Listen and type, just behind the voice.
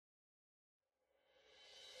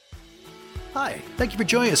Hi, thank you for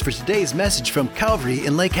joining us for today's message from Calvary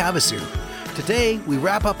in Lake Havasu. Today, we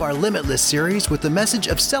wrap up our Limitless series with the message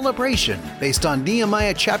of celebration based on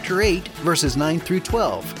Nehemiah chapter 8, verses 9 through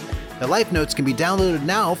 12. The Life Notes can be downloaded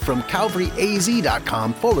now from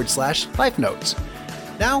calvaryaz.com/Life Notes.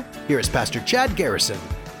 Now, here is Pastor Chad Garrison.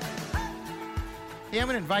 Hey, I'm going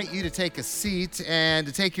to invite you to take a seat and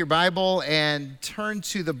to take your Bible and turn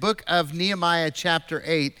to the book of Nehemiah chapter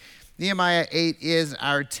 8. Nehemiah 8 is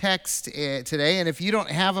our text today, and if you don't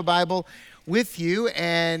have a Bible with you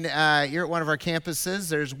and you're at one of our campuses,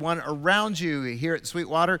 there's one around you here at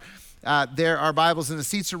Sweetwater. There are Bibles in the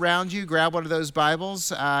seats around you. Grab one of those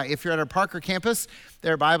Bibles. If you're at our Parker campus,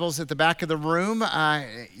 there are Bibles at the back of the room,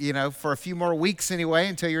 for a few more weeks anyway,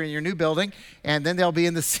 until you're in your new building, and then they'll be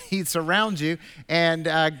in the seats around you. And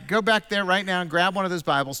go back there right now and grab one of those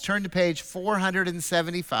Bibles. Turn to page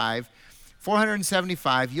 475.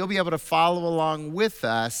 475, you'll be able to follow along with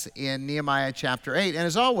us in Nehemiah chapter 8. And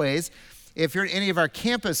as always, if you're at any of our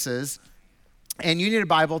campuses and you need a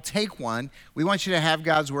Bible, take one. We want you to have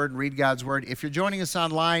God's Word and read God's Word. If you're joining us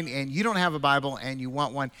online and you don't have a Bible and you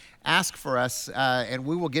want one, ask for us and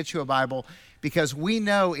we will get you a Bible, because we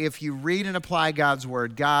know if you read and apply God's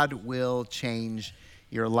Word, God will change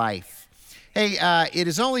your life. Hey, it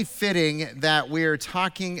is only fitting that we're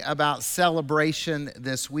talking about celebration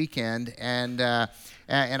this weekend, and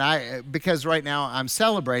I, because right now I'm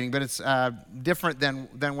celebrating, but it's different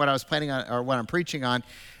than what I was planning on or what I'm preaching on,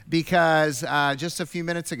 because just a few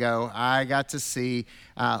minutes ago I got to see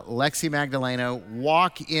Lexi Magdaleno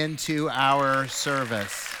walk into our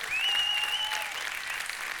service.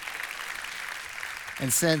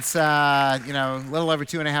 And since, a little over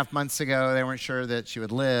 2.5 months ago, they weren't sure that she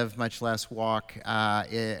would live, much less walk,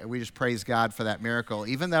 we just praise God for that miracle,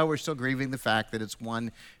 even though we're still grieving the fact that it's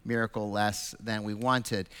one miracle less than we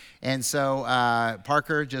wanted. And so,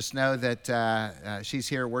 Parker, just know that she's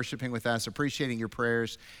here worshiping with us, appreciating your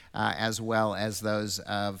prayers, as well as those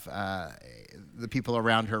of the people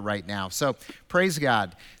around her right now. So, praise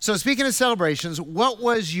God. So, speaking of celebrations, what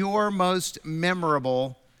was your most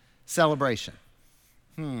memorable celebration?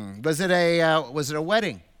 Was it a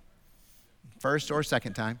wedding? First or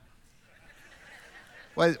second time?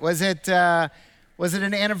 Was it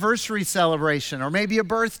an anniversary celebration or maybe a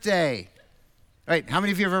birthday? Right? How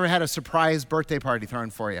many of you have ever had a surprise birthday party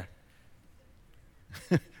thrown for you?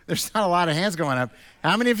 There's not a lot of hands going up.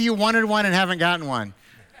 How many of you wanted one and haven't gotten one?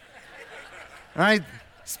 All right,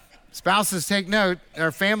 spouses take note,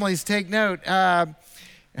 or families take note. How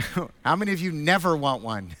many of you never want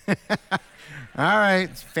one? All right,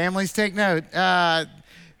 families take note.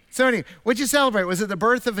 So anyway, what'd you celebrate? Was it the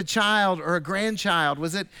birth of a child or a grandchild?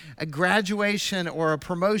 Was it a graduation or a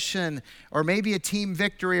promotion or maybe a team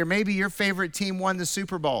victory, or maybe your favorite team won the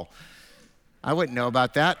Super Bowl? I wouldn't know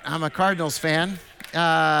about that. I'm a Cardinals fan.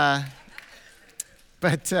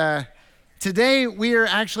 But today we are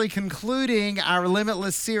actually concluding our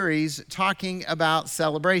Limitless series talking about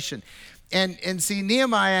celebration. And see,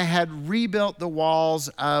 Nehemiah had rebuilt the walls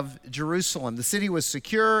of Jerusalem. The city was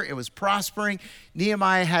secure, it was prospering.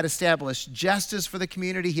 Nehemiah had established justice for the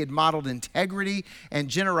community. He had modeled integrity and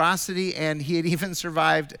generosity, and he had even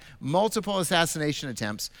survived multiple assassination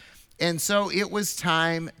attempts. And so it was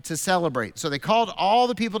time to celebrate. So they called all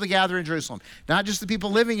the people to gather in Jerusalem. Not just the people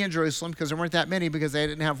living in Jerusalem, because there weren't that many, because they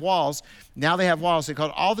didn't have walls. Now they have walls. They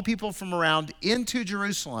called all the people from around into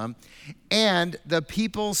Jerusalem, and the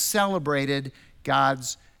people celebrated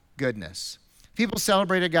God's goodness. People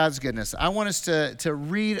celebrated God's goodness. I want us to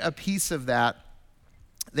read a piece of that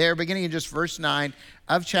there, beginning in just verse 9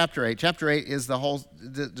 of chapter 8. Chapter 8 is the whole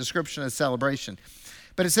description of celebration.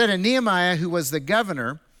 But it said, "And Nehemiah, who was the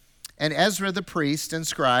governor, and Ezra the priest and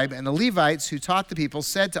scribe, and the Levites who taught the people,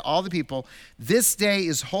 said to all the people, 'This day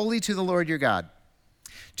is holy to the Lord your God.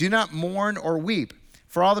 Do not mourn or weep.'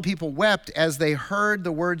 For all the people wept as they heard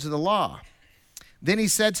the words of the law. Then he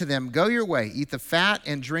said to them, 'Go your way, eat the fat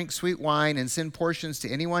and drink sweet wine, and send portions to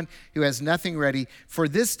anyone who has nothing ready. For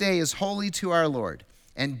this day is holy to our Lord.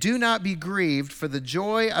 And do not be grieved, for the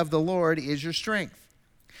joy of the Lord is your strength.'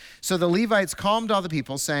 So the Levites calmed all the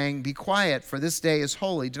people, saying, 'Be quiet, for this day is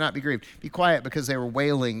holy. Do not be grieved.'" Be quiet, because they were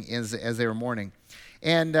wailing as they were mourning.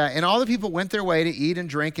 And all the people went their way to eat and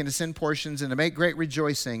drink and to send portions and to make great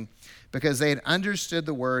rejoicing, because they had understood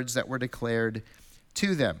the words that were declared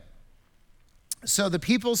to them. So the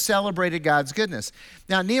people celebrated God's goodness.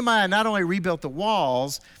 Now, Nehemiah not only rebuilt the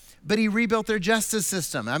walls, but he rebuilt their justice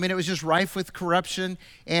system. I mean, it was just rife with corruption,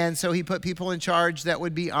 and so he put people in charge that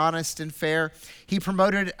would be honest and fair. He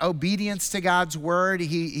promoted obedience to God's word.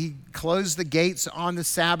 He closed the gates on the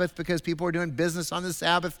Sabbath because people were doing business on the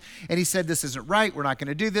Sabbath, and he said, this isn't right. We're not going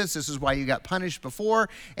to do this. This is why you got punished before.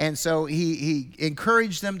 And so he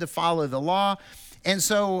encouraged them to follow the law. And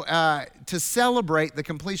so to celebrate the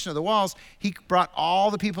completion of the walls, he brought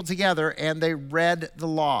all the people together and they read the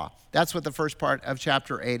law. That's what the first part of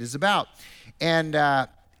chapter 8 is about. And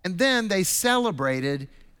then they celebrated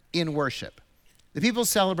in worship. The people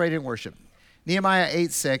celebrated in worship. Nehemiah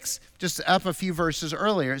 8:6, just up a few verses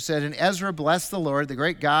earlier, it said, and Ezra blessed the Lord, the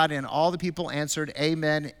great God, and all the people answered,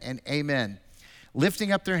 amen and amen,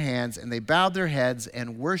 lifting up their hands, and they bowed their heads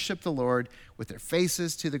and worshiped the Lord with their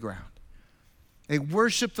faces to the ground. They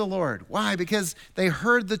worshiped the Lord. Why? Because they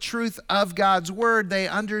heard the truth of God's word. They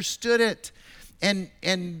understood it. And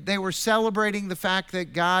they were celebrating the fact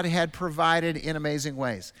that God had provided in amazing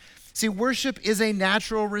ways. See, worship is a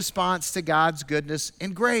natural response to God's goodness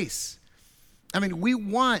and grace. I mean, we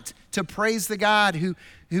want to praise the God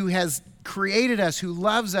who has created us, who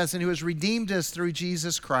loves us, and who has redeemed us through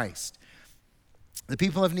Jesus Christ. The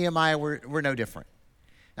people of Nehemiah were no different.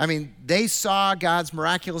 I mean, they saw God's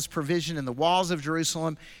miraculous provision in the walls of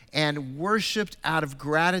Jerusalem and worshiped out of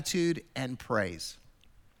gratitude and praise.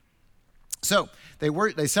 So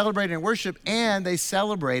they celebrated in worship, and they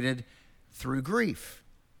celebrated through grief.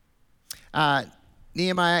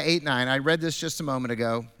 Nehemiah 8:9, I read this just a moment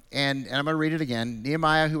ago, and I'm going to read it again.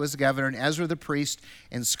 Nehemiah, who was the governor, and Ezra the priest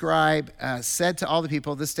and scribe, said to all the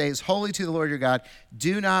people, this day is holy to the Lord your God.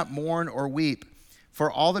 Do not mourn or weep. For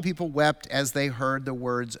all the people wept as they heard the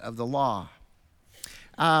words of the law.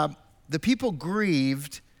 The people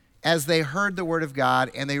grieved as they heard the word of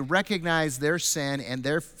God, and they recognized their sin and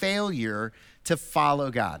their failure to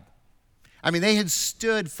follow God. I mean, they had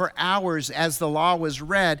stood for hours as the law was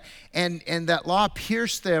read, and that law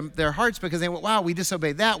pierced their hearts because they went, wow, we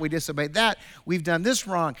disobeyed that, we've done this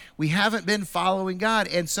wrong, we haven't been following God.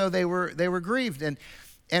 And so they were grieved.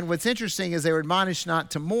 And what's interesting is they were admonished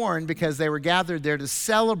not to mourn because they were gathered there to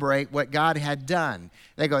celebrate what God had done.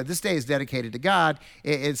 They go, this day is dedicated to God.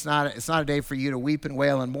 It's not a day for you to weep and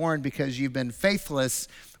wail and mourn because you've been faithless.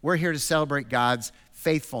 We're here to celebrate God's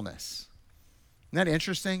faithfulness. Isn't that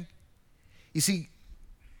interesting? You see,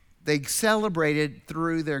 they celebrated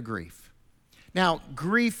through their grief. Now,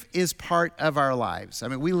 grief is part of our lives. I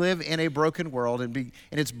mean, we live in a broken world, and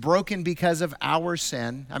it's broken because of our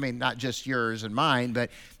sin. I mean, not just yours and mine,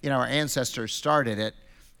 but, our ancestors started it.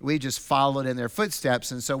 We just followed in their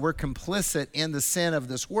footsteps, and so we're complicit in the sin of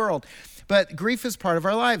this world. But grief is part of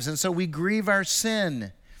our lives, and so we grieve our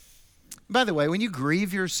sin. By the way, when you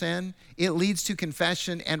grieve your sin, it leads to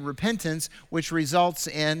confession and repentance, which results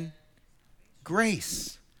in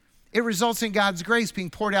grace. It results in God's grace being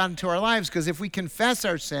poured out into our lives, because if we confess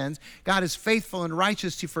our sins, God is faithful and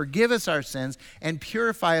righteous to forgive us our sins and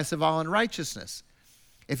purify us of all unrighteousness.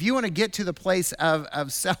 If you want to get to the place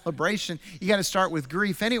of celebration, you got to start with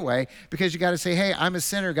grief anyway, because you got to say, hey, I'm a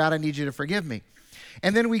sinner. God, I need you to forgive me.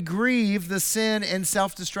 And then we grieve the sin and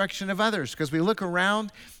self-destruction of others, because we look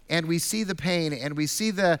around and we see the pain, and we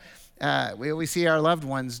see we see our loved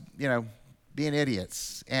ones, being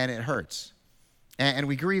idiots, and it hurts. And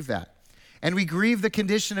we grieve that. And we grieve the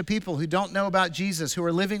condition of people who don't know about Jesus, who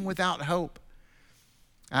are living without hope.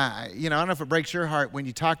 I don't know if it breaks your heart when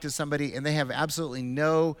you talk to somebody and they have absolutely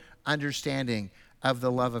no understanding of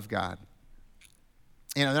the love of God.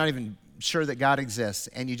 They're not even sure that God exists,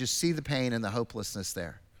 and you just see the pain and the hopelessness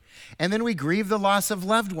there. And then we grieve the loss of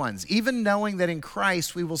loved ones. Even knowing that in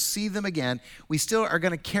Christ we will see them again, we still are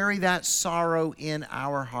going to carry that sorrow in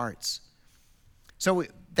our hearts. So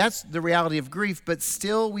that's the reality of grief, but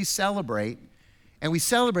still we celebrate. And we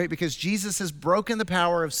celebrate because Jesus has broken the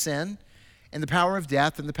power of sin and the power of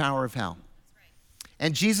death and the power of hell.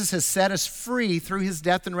 And Jesus has set us free through his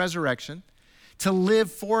death and resurrection to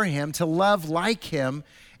live for him, to love like him,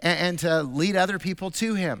 and to lead other people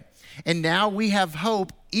to him. And now we have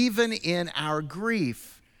hope even in our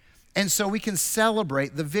grief. And so we can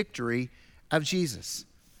celebrate the victory of Jesus.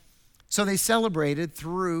 So they celebrated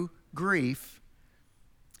through grief.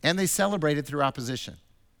 And they celebrated through opposition.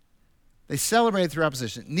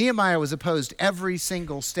 Nehemiah was opposed every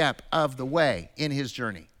single step of the way in his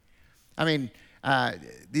journey. I mean,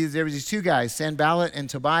 there were these two guys, Sanballat and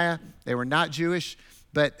Tobiah. They were not Jewish,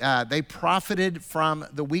 but they profited from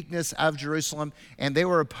the weakness of Jerusalem, and they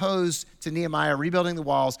were opposed to Nehemiah rebuilding the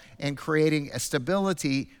walls and creating a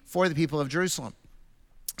stability for the people of Jerusalem.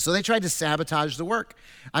 So they tried to sabotage the work.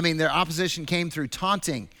 I mean, their opposition came through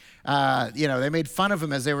taunting. They made fun of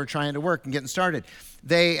them as they were trying to work and getting started.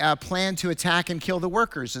 They planned to attack and kill the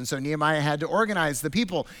workers. And so Nehemiah had to organize the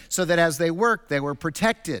people so that as they worked, they were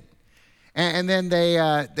protected. And then they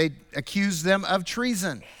accused them of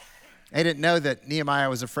treason. They didn't know that Nehemiah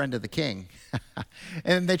was a friend of the king.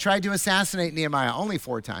 And they tried to assassinate Nehemiah only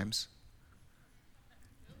 4 times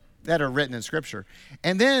that are written in Scripture.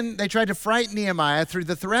 And then they tried to frighten Nehemiah through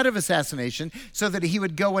the threat of assassination so that he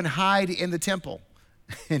would go and hide in the temple.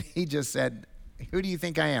 And he just said, who do you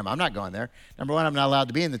think I am? I'm not going there. Number 1, I'm not allowed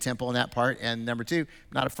to be in the temple in that part. And number 2, I'm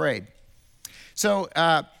not afraid. So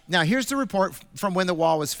now here's the report from when the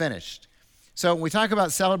wall was finished. So when we talk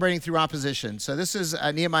about celebrating through opposition, so this is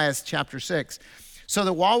Nehemiah chapter 6. So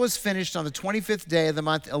the wall was finished on the 25th day of the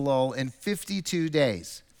month Elul in 52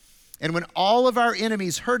 days. And when all of our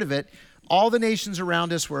enemies heard of it, all the nations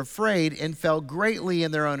around us were afraid and fell greatly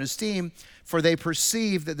in their own esteem, for they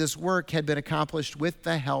perceived that this work had been accomplished with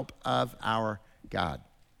the help of our God.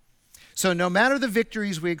 So no matter the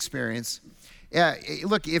victories we experience,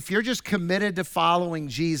 look, if you're just committed to following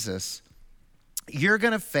Jesus, you're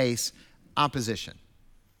going to face opposition.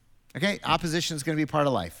 Okay? Opposition is going to be part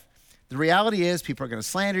of life. The reality is people are going to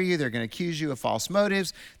slander you. They're going to accuse you of false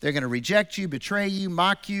motives. They're going to reject you, betray you,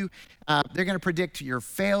 mock you. They're going to predict your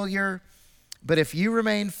failure. But if you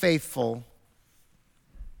remain faithful,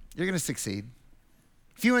 you're going to succeed.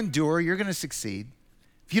 If you endure, you're going to succeed.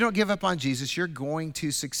 If you don't give up on Jesus, you're going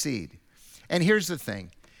to succeed. And here's the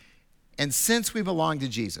thing. And since we belong to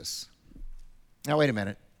Jesus, now wait a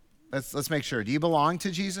minute. Let's make sure. Do you belong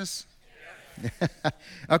to Jesus?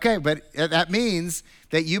 Okay, but that means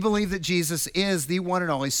that you believe that Jesus is the one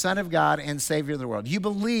and only Son of God and Savior of the world. You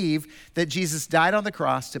believe that Jesus died on the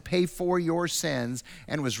cross to pay for your sins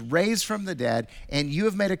and was raised from the dead, and you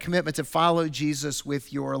have made a commitment to follow Jesus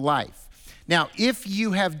with your life. Now, if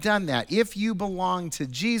you have done that, if you belong to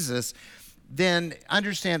Jesus, then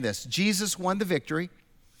understand this. Jesus won the victory.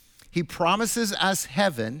 He promises us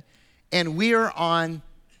heaven, and we are on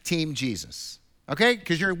Team Jesus. Okay?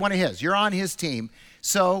 Because you're one of his. You're on his team.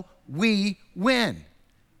 So we win.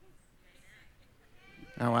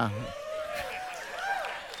 Oh, wow.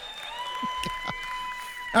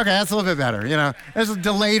 Okay, that's a little bit better. There's a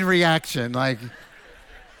delayed reaction. Like,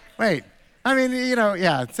 wait. I mean,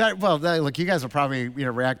 yeah. Look, you guys will probably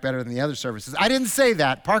react better than the other services. I didn't say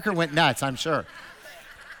that. Parker went nuts, I'm sure.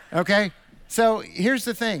 Okay? So here's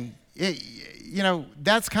the thing.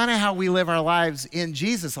 That's kind of how we live our lives in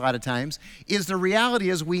Jesus a lot of times, is the reality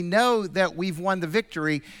is we know that we've won the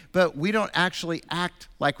victory, but we don't actually act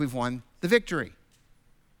like we've won the victory.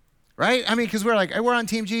 Right? I mean, because we're like, hey, we're on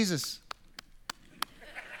Team Jesus.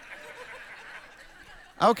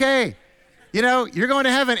 Okay. You're going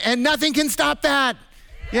to heaven, and nothing can stop that,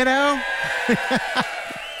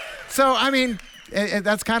 So, I mean,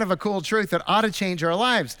 that's kind of a cool truth that ought to change our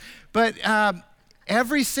lives. But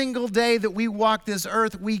every single day that we walk this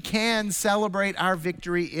earth, we can celebrate our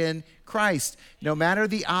victory in Christ, no matter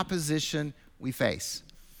the opposition we face.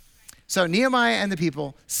 So Nehemiah and the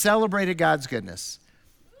people celebrated God's goodness.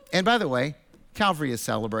 And by the way, Calvary is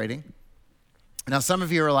celebrating. Now, some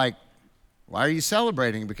of you are like, why are you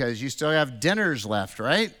celebrating? Because you still have dinners left,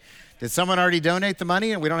 right? Did someone already donate the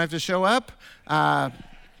money and we don't have to show up?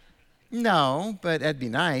 No, but that'd be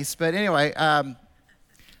nice. But anyway,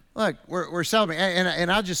 look, we're celebrating.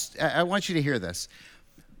 And I want you to hear this.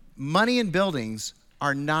 Money and buildings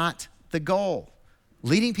are not the goal.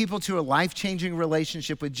 Leading people to a life-changing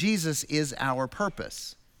relationship with Jesus is our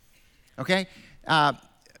purpose. Okay?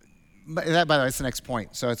 That, by the way, it's the next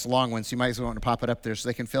point. So it's a long one, so you might as well want to pop it up there so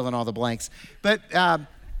they can fill in all the blanks. But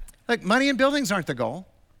look, money and buildings aren't the goal.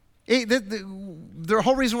 The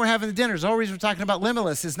whole reason we're having the dinners, the whole reason we're talking about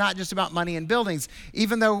Limitless is not just about money and buildings,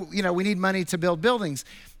 even though, we need money to build buildings.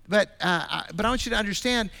 But I want you to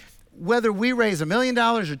understand, whether we raise $1 million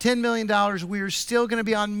or $10 million, we are still going to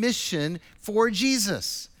be on mission for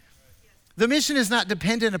Jesus. The mission is not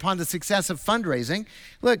dependent upon the success of fundraising.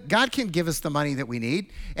 Look, God can give us the money that we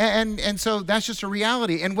need, and so that's just a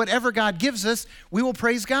reality. And whatever God gives us, we will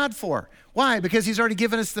praise God for. Why? Because he's already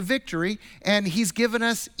given us the victory, and he's given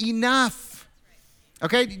us enough.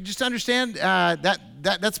 Okay, just understand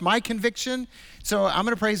that's my conviction. So I'm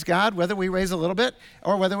going to praise God whether we raise a little bit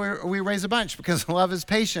or whether we raise a bunch, because love is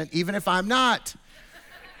patient, even if I'm not.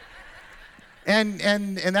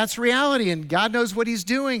 And that's reality, and God knows what he's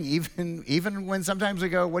doing, even when sometimes we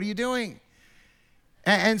go, what are you doing?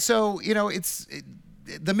 And so,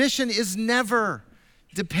 the mission is never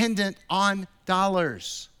dependent on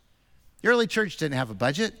dollars. The early church didn't have a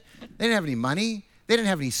budget. They didn't have any money. They didn't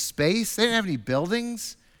have any space. They didn't have any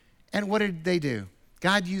buildings. And what did they do?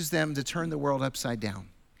 God used them to turn the world upside down.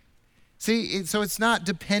 See, so it's not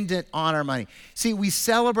dependent on our money. See, we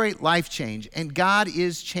celebrate life change, and God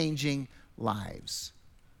is changing lives.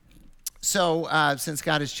 So since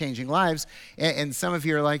God is changing lives, and some of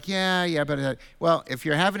you are like, but well, if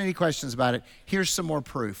you're having any questions about it, here's some more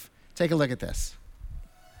proof. Take a look at this.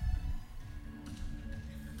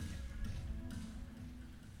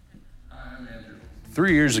 I'm Andrew.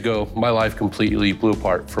 3 years ago, my life completely blew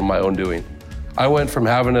apart from my own doing. I went from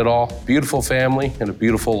having it all, beautiful family and a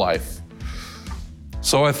beautiful life.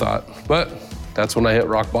 So I thought, but that's when I hit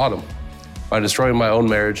rock bottom by destroying my own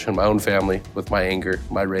marriage and my own family with my anger,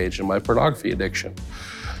 my rage, and my pornography addiction.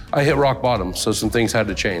 I hit rock bottom, so some things had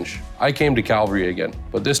to change. I came to Calvary again,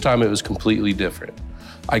 but this time it was completely different.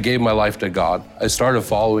 I gave my life to God. I started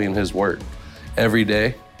following His word. Every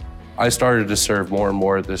day, I started to serve more and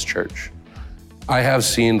more at this church. I have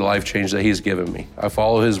seen the life change that He's given me. I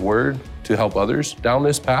follow His word to help others down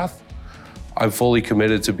this path. I'm fully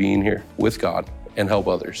committed to being here with God and help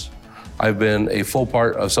others. I've been a full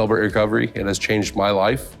part of Celebrate Recovery. It has changed my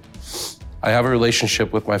life. I have a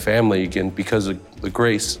relationship with my family again because of the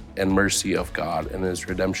grace and mercy of God and His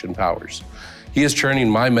redemption powers. He is turning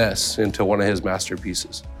my mess into one of His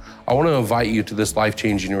masterpieces. I want to invite you to this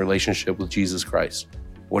life-changing relationship with Jesus Christ.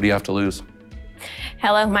 What do you have to lose?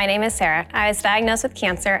 Hello, my name is Sarah. I was diagnosed with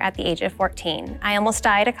cancer at the age of 14. I almost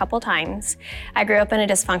died a couple times. I grew up in a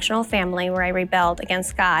dysfunctional family where I rebelled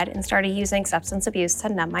against God and started using substance abuse to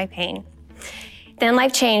numb my pain. Then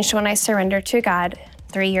life changed when I surrendered to God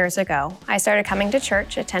 3 years ago. I started coming to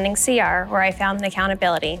church, attending CR, where I found an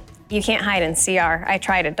accountability. You can't hide in CR. I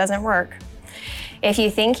tried, it doesn't work. If you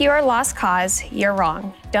think you are a lost cause, you're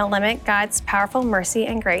wrong. Don't limit God's powerful mercy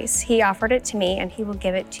and grace. He offered it to me and He will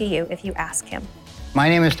give it to you if you ask Him. My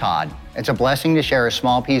name is Todd. It's a blessing to share a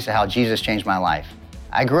small piece of how Jesus changed my life.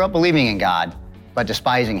 I grew up believing in God, but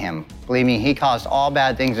despising Him, believing He caused all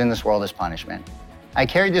bad things in this world as punishment. I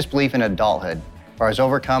carried this belief in adulthood, where I was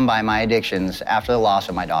overcome by my addictions after the loss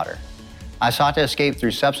of my daughter. I sought to escape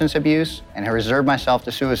through substance abuse and have reserved myself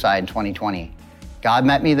to suicide in 2020. God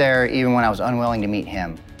met me there even when I was unwilling to meet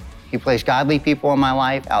Him. He placed godly people in my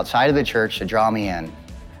life outside of the church to draw me in.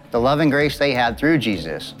 The love and grace they had through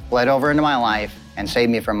Jesus bled over into my life and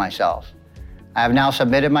saved me from myself. I have now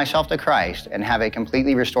submitted myself to Christ and have a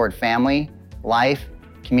completely restored family, life,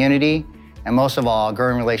 community, and most of all, a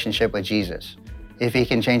growing relationship with Jesus. If He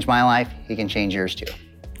can change my life, He can change yours too.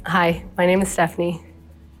 Hi, my name is Stephanie.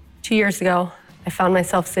 2 years ago, I found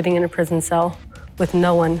myself sitting in a prison cell with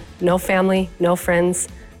no one, no family, no friends,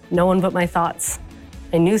 no one but my thoughts.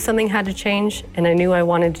 I knew something had to change, and I knew I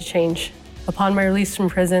wanted to change. Upon my release from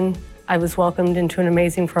prison, I was welcomed into an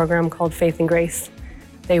amazing program called Faith and Grace.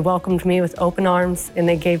 They welcomed me with open arms, and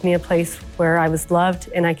they gave me a place where I was loved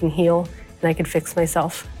and I can heal and I could fix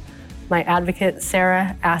myself. My advocate,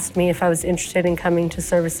 Sarah, asked me if I was interested in coming to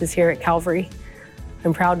services here at Calvary.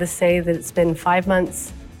 I'm proud to say that it's been 5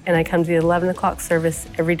 months, and I come to the 11 o'clock service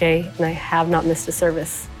every day, and I have not missed a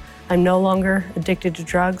service. I'm no longer addicted to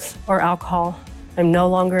drugs or alcohol. I'm no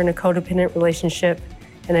longer in a codependent relationship,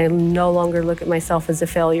 and I no longer look at myself as a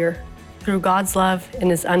failure. Through God's love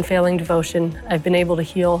and His unfailing devotion, I've been able to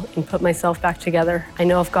heal and put myself back together. I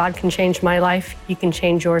know if God can change my life, He can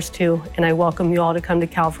change yours too, and I welcome you all to come to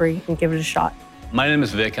Calvary and give it a shot. My name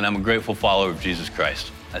is Vic, and I'm a grateful follower of Jesus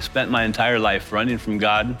Christ. I spent my entire life running from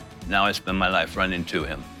God. Now I spend my life running to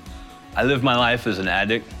Him. I live my life as an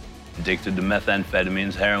addict, addicted to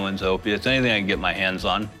methamphetamines, heroin, opiates, anything I can get my hands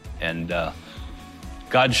on. And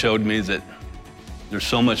God showed me that there's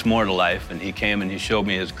so much more to life, and He came and He showed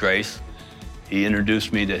me His grace. He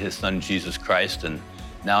introduced me to His Son, Jesus Christ, and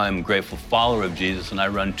now I'm a grateful follower of Jesus, and I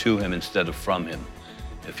run to Him instead of from Him.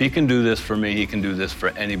 If He can do this for me, He can do this for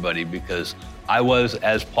anybody, because I was,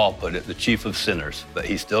 as Paul put it, the chief of sinners, but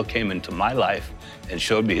He still came into my life and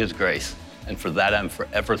showed me His grace, and for that I'm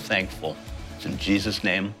forever thankful. It's in Jesus'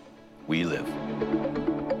 name we live.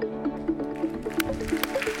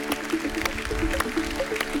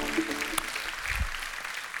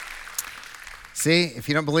 See, if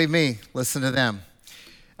you don't believe me, listen to them.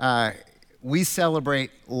 We celebrate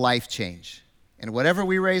life change. And whatever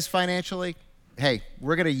we raise financially, hey,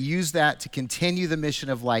 we're going to use that to continue the mission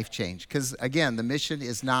of life change. Because again, the mission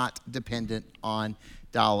is not dependent on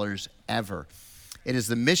dollars ever. It is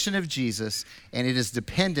the mission of Jesus, and it is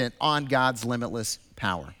dependent on God's limitless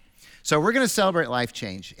power. So we're going to celebrate life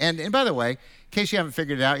change. And by the way, in case you haven't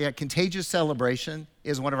figured it out yet, contagious celebration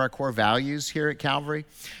is one of our core values here at Calvary.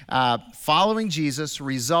 Following Jesus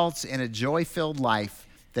results in a joy-filled life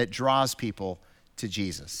that draws people to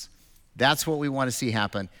Jesus. That's what we want to see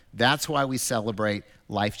happen. That's why we celebrate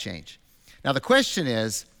life change. Now, the question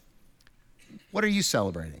is, what are you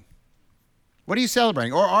celebrating? What are you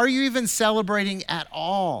celebrating? Or are you even celebrating at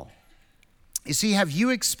all? You see, have you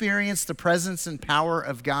experienced the presence and power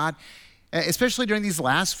of God, especially during these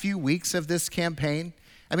last few weeks of this campaign?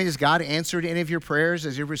 I mean, has God answered any of your prayers?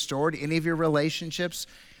 Has He restored any of your relationships?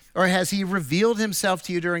 Or has He revealed Himself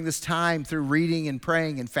to you during this time through reading and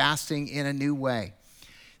praying and fasting in a new way?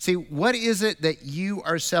 See, what is it that you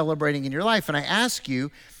are celebrating in your life? And I ask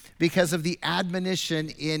you because of the admonition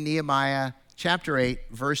in Nehemiah chapter 8,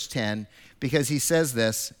 verse 10, because he says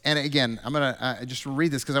this, and again, I'm going to just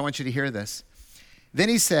read this because I want you to hear this. Then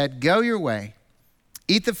he said, "Go your way,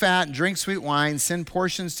 eat the fat and drink sweet wine, send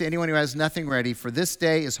portions to anyone who has nothing ready, for this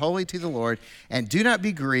day is holy to the Lord, and do not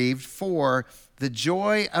be grieved, for the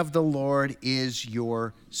joy of the Lord is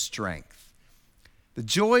your strength." The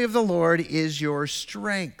joy of the Lord is your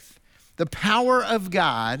strength. The power of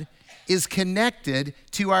God is connected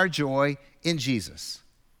to our joy in Jesus.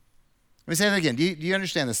 Let me say that again. Do you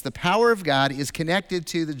understand this? The power of God is connected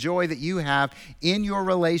to the joy that you have in your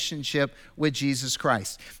relationship with Jesus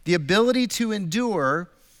Christ. The ability to endure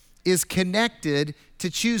is connected to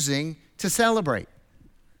choosing to celebrate.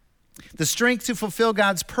 The strength to fulfill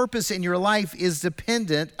God's purpose in your life is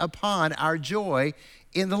dependent upon our joy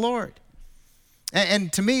in the Lord.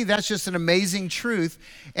 And to me, that's just an amazing truth.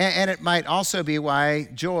 And it might also be why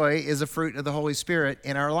joy is a fruit of the Holy Spirit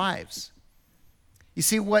in our lives. You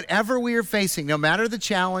see, whatever we are facing, no matter the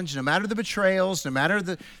challenge, no matter the betrayals, no matter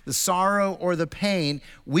the sorrow or the pain,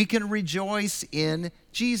 we can rejoice in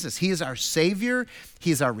Jesus. He is our Savior.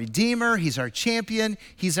 He is our Redeemer. He's our champion.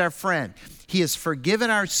 He's our friend. He has forgiven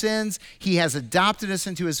our sins. He has adopted us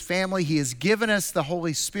into His family. He has given us the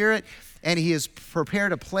Holy Spirit. And He has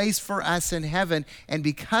prepared a place for us in heaven. And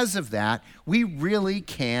because of that, we really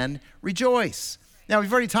can rejoice. Now,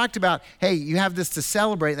 we've already talked about, hey, you have this to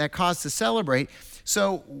celebrate, that cause to celebrate.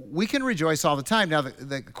 So we can rejoice all the time. Now,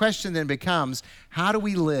 the question then becomes, how do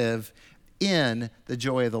we live in the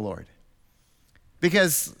joy of the Lord?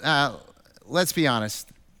 Because let's be honest,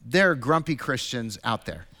 there are grumpy Christians out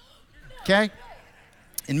there, okay?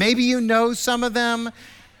 And maybe you know some of them.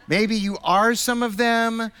 Maybe you are some of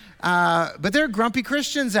them, but there are grumpy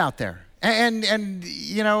Christians out there. And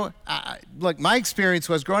you know, look, my experience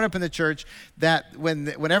was growing up in the church that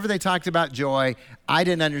whenever they talked about joy, I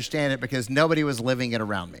didn't understand it because nobody was living it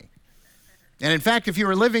around me. And in fact, if you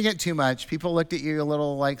were living it too much, people looked at you a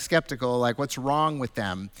little like skeptical, like what's wrong with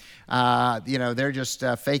them? You know, they're just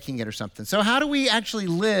faking it or something. So how do we actually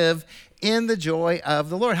live in the joy of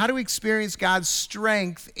the Lord? How do we experience God's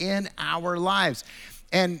strength in our lives?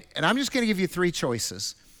 And I'm just going to give you three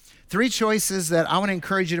choices. Three choices that I want to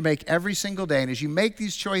encourage you to make every single day. And as you make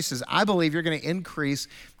these choices, I believe you're going to increase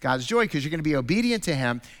God's joy because you're going to be obedient to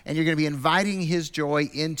Him and you're going to be inviting His joy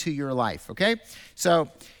into your life, okay? So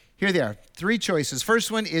here they are, three choices.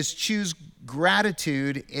 First one is choose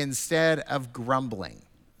gratitude instead of grumbling.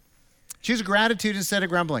 Choose gratitude instead of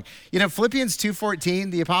grumbling. You know, Philippians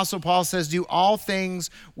 2:14, the Apostle Paul says, do all things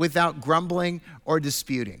without grumbling or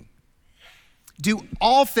disputing. Do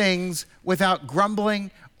all things without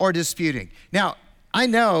grumbling or disputing. Now, I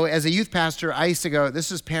know as a youth pastor, I used to go,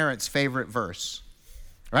 this is parents' favorite verse,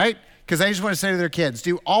 right? Because they just want to say to their kids,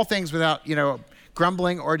 do all things without,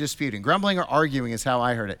 grumbling or disputing. Grumbling or arguing is how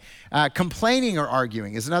I heard it. Complaining or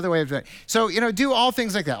arguing is another way of doing it. So, do all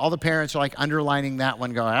things like that. All the parents are like underlining that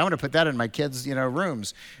one going, I want to put that in my kids'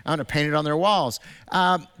 rooms. I want to paint it on their walls.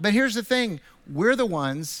 But here's the thing. We're the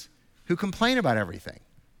ones who complain about everything.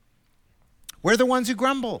 We're the ones who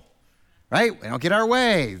grumble, right? We don't get our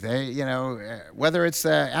way. They, whether it's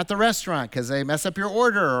at the restaurant because they mess up your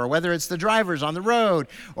order, or whether it's the drivers on the road,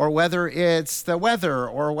 or whether it's the weather,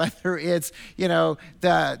 or whether it's,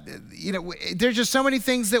 there's just so many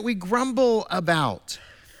things that we grumble about.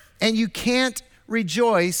 And you can't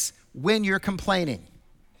rejoice when you're complaining.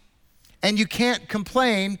 And you can't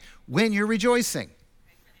complain when you're rejoicing.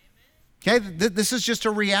 Okay, this is just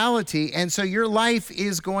a reality, and so your life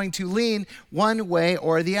is going to lean one way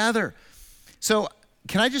or the other. So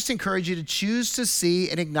can I just encourage you to choose to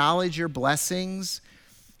see and acknowledge your blessings,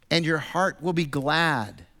 and your heart will be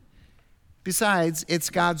glad. Besides,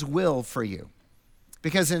 it's God's will for you.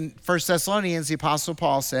 Because in 1 Thessalonians, the Apostle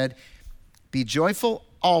Paul said, be joyful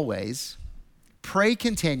always, pray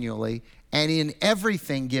continually, and in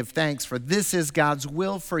everything give thanks, for this is God's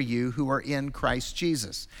will for you who are in Christ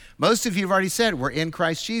Jesus. Most of you have already said we're in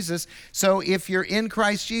Christ Jesus. So if you're in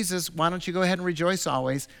Christ Jesus, why don't you go ahead and rejoice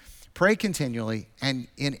always, pray continually, and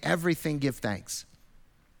in everything give thanks.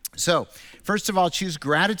 So first of all, choose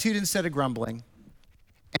gratitude instead of grumbling.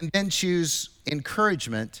 and then choose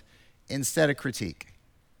encouragement instead of critique.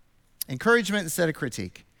 Encouragement instead of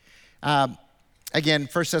critique. Again,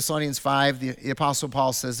 1 Thessalonians 5, the Apostle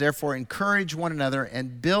Paul says, therefore encourage one another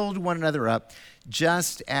and build one another up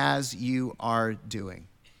just as you are doing.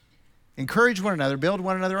 Encourage one another, build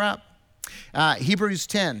one another up. Hebrews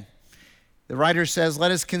 10, the writer says,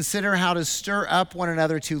 let us consider how to stir up one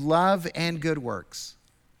another to love and good works.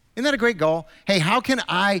 Isn't that a great goal? Hey, how can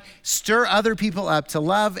I stir other people up to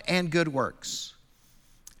love and good works?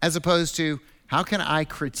 As opposed to, how can I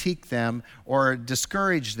critique them or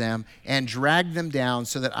discourage them and drag them down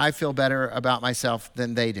so that I feel better about myself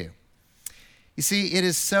than they do? You see, it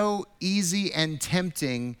is so easy and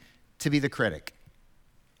tempting to be the critic,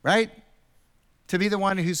 right? To be the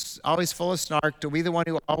one who's always full of snark, to be the one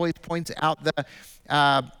who always points out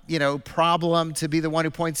the problem, to be the one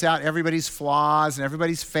who points out everybody's flaws and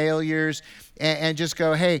everybody's failures and just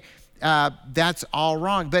go, hey, that's all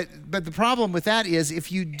wrong. But the problem with that is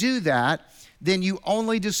if you do that, then you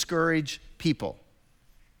only discourage people.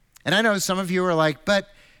 And I know some of you are like, but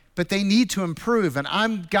they need to improve, and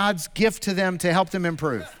I'm God's gift to them to help them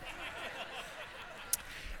improve.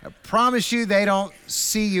 I promise you they don't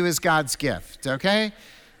see you as God's gift, okay?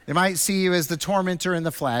 They might see you as the tormentor in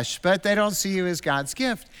the flesh, but they don't see you as God's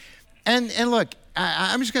gift. And look,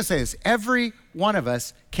 I'm just going to say this. Every one of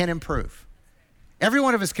us can improve. Every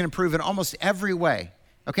one of us can improve in almost every way,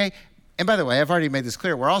 okay? And by the way, I've already made this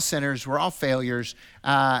clear. We're all sinners. We're all failures.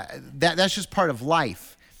 That's just part of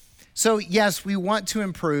life. So yes, we want to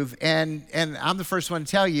improve. And I'm the first one to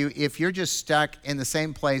tell you, if you're just stuck in the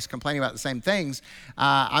same place, complaining about the same things,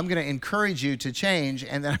 I'm going to encourage you to change,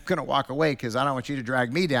 and then I'm going to walk away because I don't want you to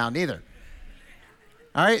drag me down either.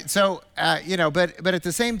 All right? So, but at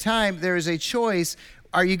the same time, there is a choice.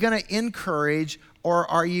 Are you going to encourage or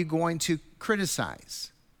are you going to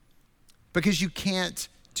criticize? Because you can't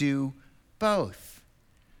do both.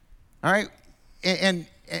 All right? And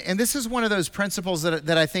this is one of those principles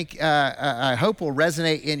that I think, I hope will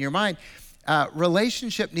resonate in your mind.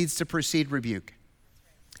 Relationship needs to precede rebuke.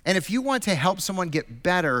 And if you want to help someone get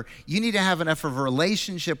better, you need to have enough of a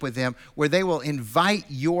relationship with them where they will invite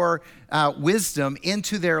your wisdom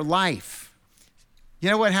into their life. You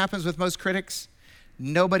know what happens with most critics?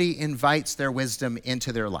 Nobody invites their wisdom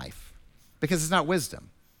into their life because it's not wisdom.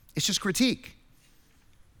 It's just critique.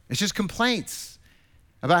 It's just complaints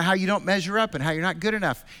about how you don't measure up and how you're not good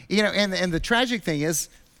enough. And the tragic thing is,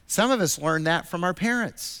 some of us learned that from our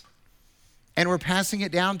parents, and we're passing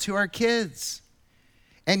it down to our kids.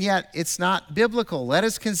 And yet, it's not biblical. Let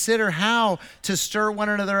us consider how to stir one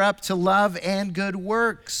another up to love and good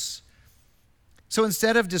works. So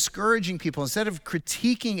instead of discouraging people, instead of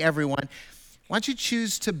critiquing everyone, why don't you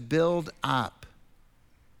choose to build up?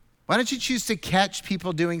 Why don't you choose to catch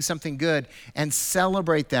people doing something good and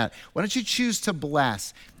celebrate that? Why don't you choose to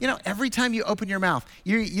bless? Every time you open your mouth,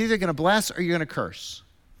 you're either going to bless or you're going to curse.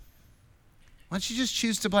 Why don't you just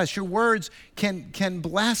choose to bless? Your words can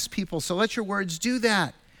bless people, so let your words do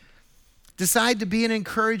that. Decide to be an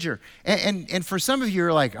encourager. And for some of you,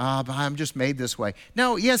 you're like, I'm just made this way.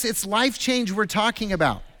 No, yes, it's life change we're talking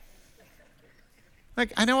about.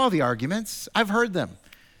 Like, I know all the arguments. I've heard them.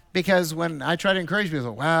 Because when I try to encourage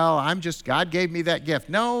people, God gave me that gift.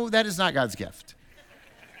 No, that is not God's gift.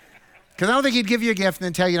 Because I don't think he'd give you a gift and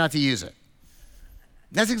then tell you not to use it.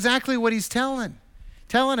 That's exactly what he's telling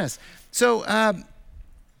us. So,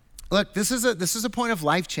 look, this is a point of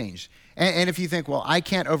life change. And if you think, well, I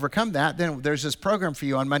can't overcome that, then there's this program for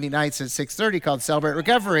you on Monday nights at 6:30 called Celebrate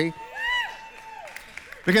Recovery.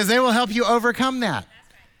 Because they will help you overcome that.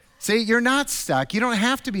 See, you're not stuck. You don't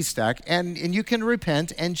have to be stuck, and you can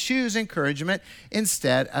repent and choose encouragement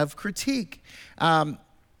instead of critique. You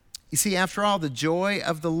see, after all, the joy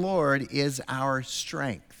of the Lord is our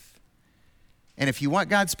strength. And if you want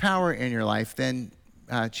God's power in your life, then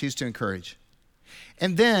choose to encourage.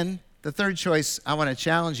 And then the third choice I want to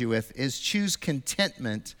challenge you with is choose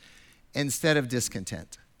contentment instead of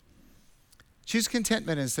discontent. Choose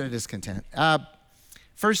contentment instead of discontent.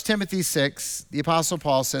 1 Timothy 6, the Apostle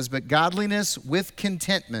Paul says, but godliness with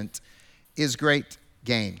contentment is great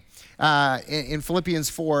gain. In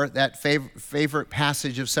Philippians 4, that favorite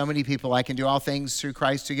passage of so many people, I can do all things through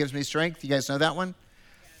Christ who gives me strength. You guys know that one?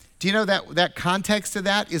 Do you know that context of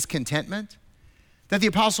that is contentment? That the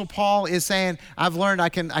Apostle Paul is saying, I've learned I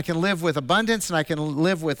can live with abundance and I can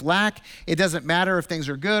live with lack. It doesn't matter if things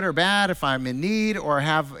are good or bad, if I'm in need or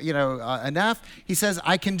have enough. He says,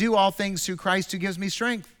 I can do all things through Christ who gives me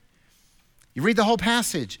strength. You read the whole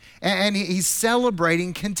passage, and he's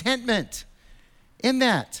celebrating contentment in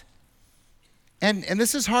that. And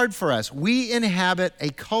this is hard for us. We inhabit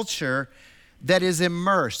a culture that is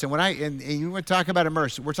immersed. And and you want to talk about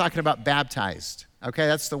immersed, we're talking about baptized. Okay,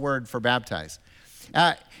 that's the word for baptized.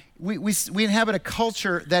 We inhabit a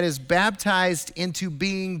culture that is baptized into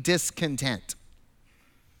being discontent,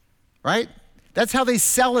 right? That's how they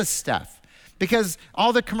sell us stuff, because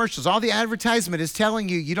all the commercials, all the advertisement is telling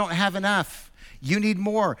you, you don't have enough. You need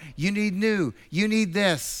more. You need new. You need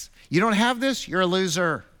this. You don't have this, you're a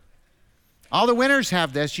loser. All the winners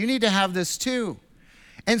have this. You need to have this too.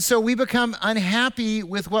 And so we become unhappy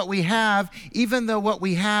with what we have, even though what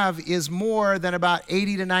we have is more than about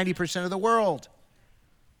 80 to 90% of the world.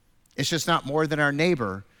 It's just not more than our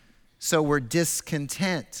neighbor, so we're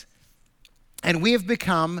discontent. And we have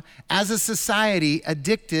become, as a society,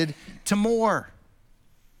 addicted to more.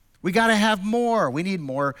 We got to have more. We need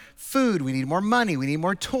more food. We need more money. We need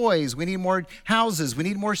more toys. We need more houses. We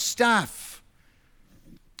need more stuff.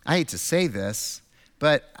 I hate to say this,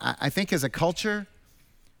 but I think as a culture,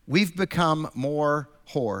 we've become more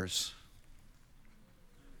whores.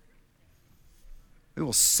 We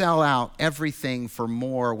will sell out everything for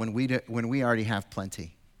more when we already have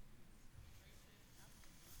plenty.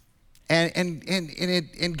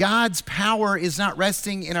 And God's power is not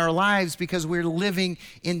resting in our lives because we're living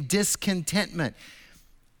in discontentment.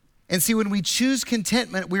 And see, when we choose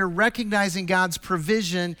contentment, we're recognizing God's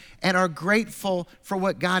provision and are grateful for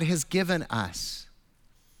what God has given us.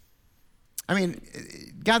 I mean,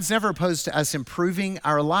 God's never opposed to us improving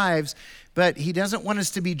our lives, but he doesn't want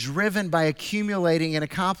us to be driven by accumulating and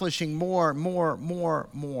accomplishing more.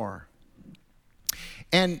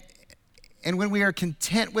 And when we are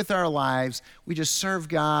content with our lives, we just serve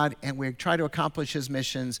God and we try to accomplish his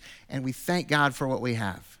missions, and we thank God for what we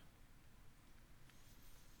have.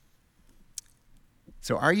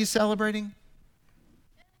 So are you celebrating?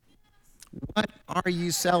 What are you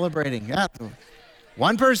celebrating? Yeah,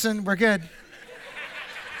 one person, we're good.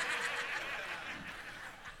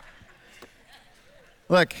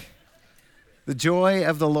 Look, the joy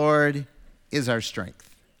of the Lord is our strength.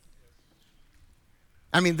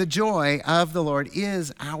 I mean, the joy of the Lord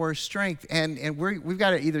is our strength. And we've got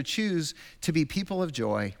to either choose to be people of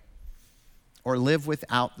joy or live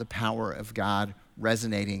without the power of God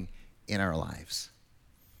resonating in our lives.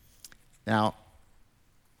 Now,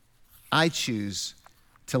 I choose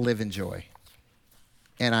to live in joy,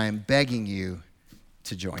 and I am begging you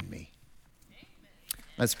to join me.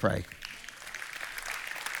 Let's pray.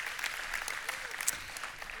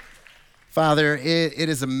 Father, it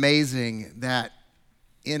is amazing that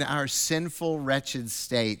in our sinful, wretched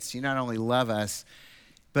states, you not only love us,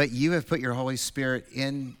 but you have put your Holy Spirit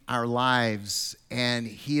in our lives, and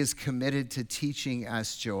he is committed to teaching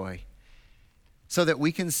us joy so that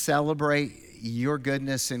we can celebrate your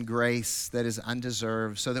goodness and grace that is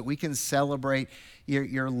undeserved, so that we can celebrate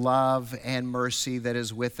your love and mercy that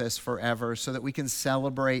is with us forever, so that we can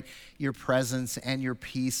celebrate your presence and your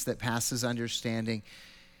peace that passes understanding.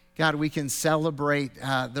 God, we can celebrate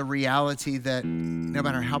the reality that no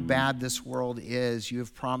matter how bad this world is, you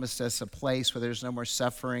have promised us a place where there's no more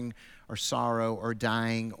suffering or sorrow or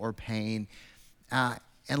dying or pain. And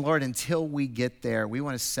Lord, until we get there, we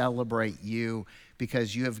want to celebrate you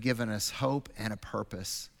because you have given us hope and a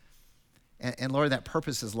purpose. And Lord, that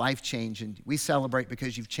purpose is life change. And we celebrate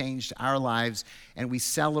because you've changed our lives. And we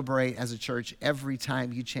celebrate as a church every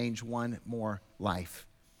time you change one more life.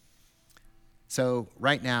 So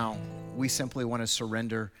right now, we simply want to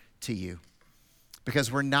surrender to you because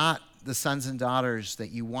we're not the sons and daughters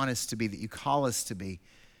that you want us to be, that you call us to be,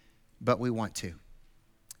 but we want to.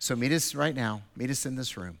 So meet us right now, meet us in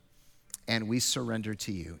this room, and we surrender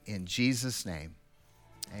to you. In Jesus' name,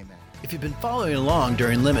 amen. If you've been following along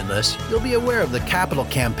during Limitless, you'll be aware of the capital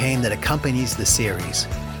campaign that accompanies the series.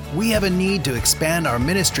 We have a need to expand our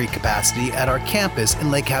ministry capacity at our campus in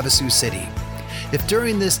Lake Havasu City. If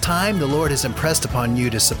during this time the Lord has impressed upon you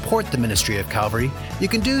to support the ministry of Calvary, you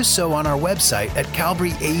can do so on our website at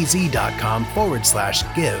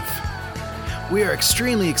calvaryaz.com/give. We are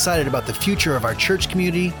extremely excited about the future of our church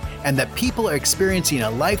community and that people are experiencing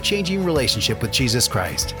a life-changing relationship with Jesus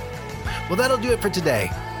Christ. Well, that'll do it for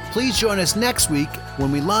today. Please join us next week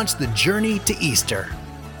when we launch the journey to Easter.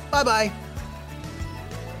 Bye-bye.